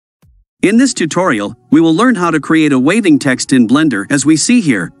In this tutorial, we will learn how to create a waving text in Blender as we see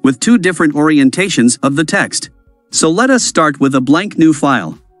here, with two different orientations of the text. So let us start with a blank new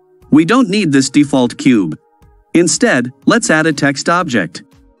file. We don't need this default cube. Instead, let's add a text object.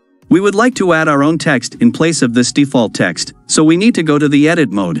 We would like to add our own text in place of this default text, so we need to go to the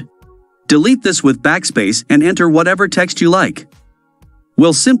edit mode. Delete this with backspace and enter whatever text you like.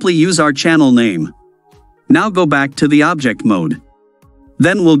 We'll simply use our channel name. Now go back to the object mode.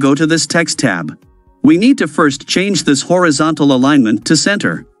 Then we'll go to this text tab. We need to first change this horizontal alignment to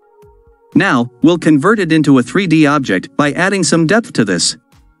center. Now, we'll convert it into a 3D object by adding some depth to this.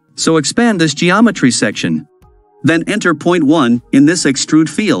 So expand this geometry section. Then enter point 1 in this extrude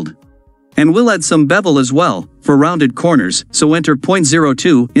field. And we'll add some bevel as well, for rounded corners, so enter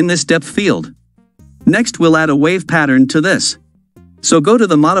 0.02 in this depth field. Next we'll add a wave pattern to this. So go to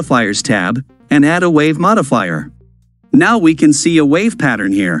the Modifiers tab, and add a wave modifier. Now we can see a wave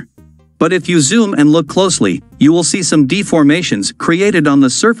pattern here. But if you zoom and look closely, you will see some deformations created on the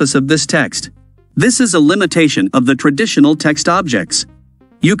surface of this text. This is a limitation of the traditional text objects.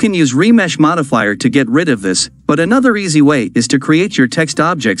 You can use Remesh modifier to get rid of this, but another easy way is to create your text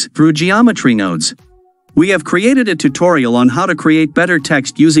objects through geometry nodes. We have created a tutorial on how to create better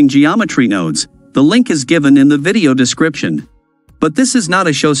text using geometry nodes. The link is given in the video description. But this is not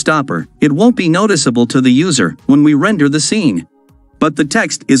a showstopper, it won't be noticeable to the user when we render the scene. But the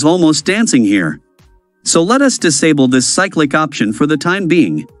text is almost dancing here. So let us disable this cyclic option for the time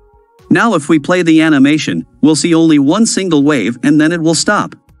being. Now if we play the animation, we'll see only one single wave and then it will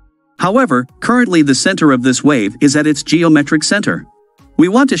stop. However, currently the center of this wave is at its geometric center. We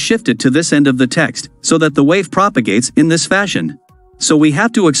want to shift it to this end of the text so that the wave propagates in this fashion. So we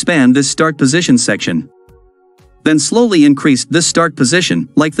have to expand this start position section. Then slowly increase this start position,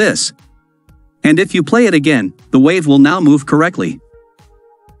 like this. And if you play it again, the wave will now move correctly.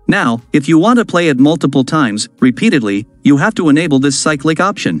 Now, if you want to play it multiple times, repeatedly, you have to enable this cyclic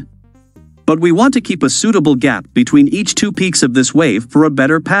option. But we want to keep a suitable gap between each two peaks of this wave for a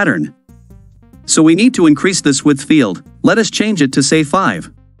better pattern. So we need to increase this width field, let us change it to say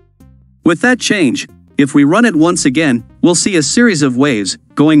 5. With that change, if we run it once again, we'll see a series of waves,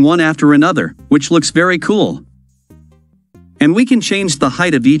 going one after another, which looks very cool. And we can change the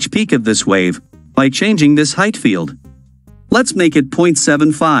height of each peak of this wave, by changing this height field. Let's make it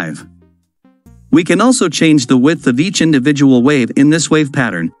 0.75. We can also change the width of each individual wave in this wave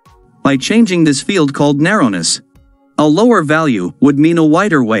pattern, by changing this field called narrowness. A lower value would mean a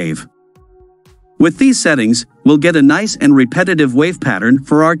wider wave. With these settings, we'll get a nice and repetitive wave pattern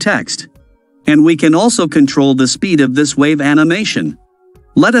for our text. And we can also control the speed of this wave animation.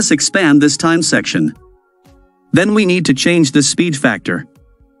 Let us expand this time section. Then we need to change the speed factor.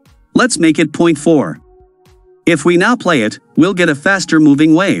 Let's make it 0.4. If we now play it, we'll get a faster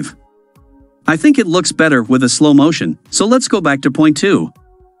moving wave. I think it looks better with a slow motion, so let's go back to 0.2.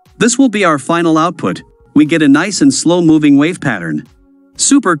 This will be our final output. We get a nice and slow moving wave pattern.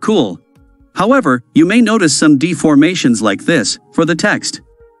 Super cool. However, you may notice some deformations like this for the text.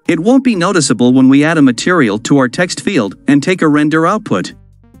 It won't be noticeable when we add a material to our text field and take a render output.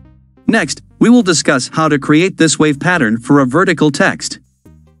 Next, we will discuss how to create this wave pattern for a vertical text.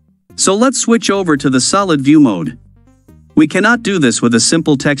 So let's switch over to the solid view mode. We cannot do this with a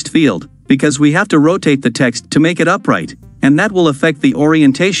simple text field, because we have to rotate the text to make it upright, and that will affect the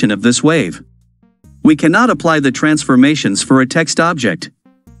orientation of this wave. We cannot apply the transformations for a text object.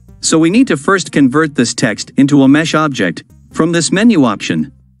 So we need to first convert this text into a mesh object, from this menu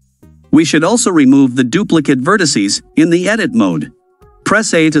option. We should also remove the duplicate vertices in the edit mode.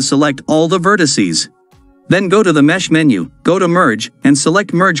 Press A to select all the vertices. Then go to the mesh menu, go to merge, and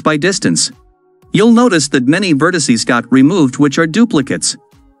select merge by distance. You'll notice that many vertices got removed which are duplicates.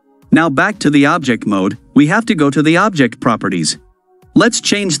 Now back to the object mode, we have to go to the object properties. Let's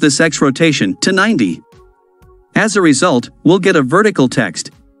change this X rotation to 90. As a result, we'll get a vertical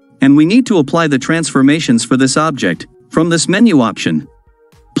text. And we need to apply the transformations for this object, from this menu option.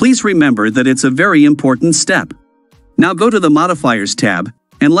 Please remember that it's a very important step. Now go to the Modifiers tab,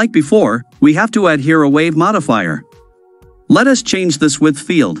 and like before, we have to add here a wave modifier. Let us change this width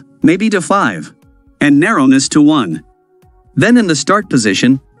field, maybe to 5. And narrowness to 1. Then in the start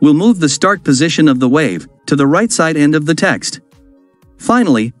position, we'll move the start position of the wave to the right side end of the text.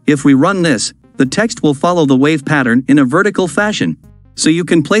 Finally, if we run this, the text will follow the wave pattern in a vertical fashion, so you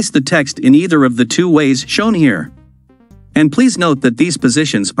can place the text in either of the two ways shown here. And please note that these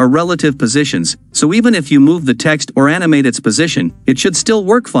positions are relative positions, so even if you move the text or animate its position, it should still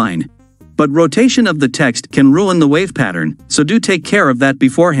work fine. But rotation of the text can ruin the wave pattern, so do take care of that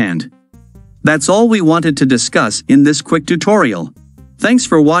beforehand. That's all we wanted to discuss in this quick tutorial. Thanks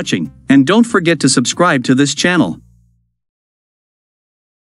for watching, And don't forget to subscribe to this channel.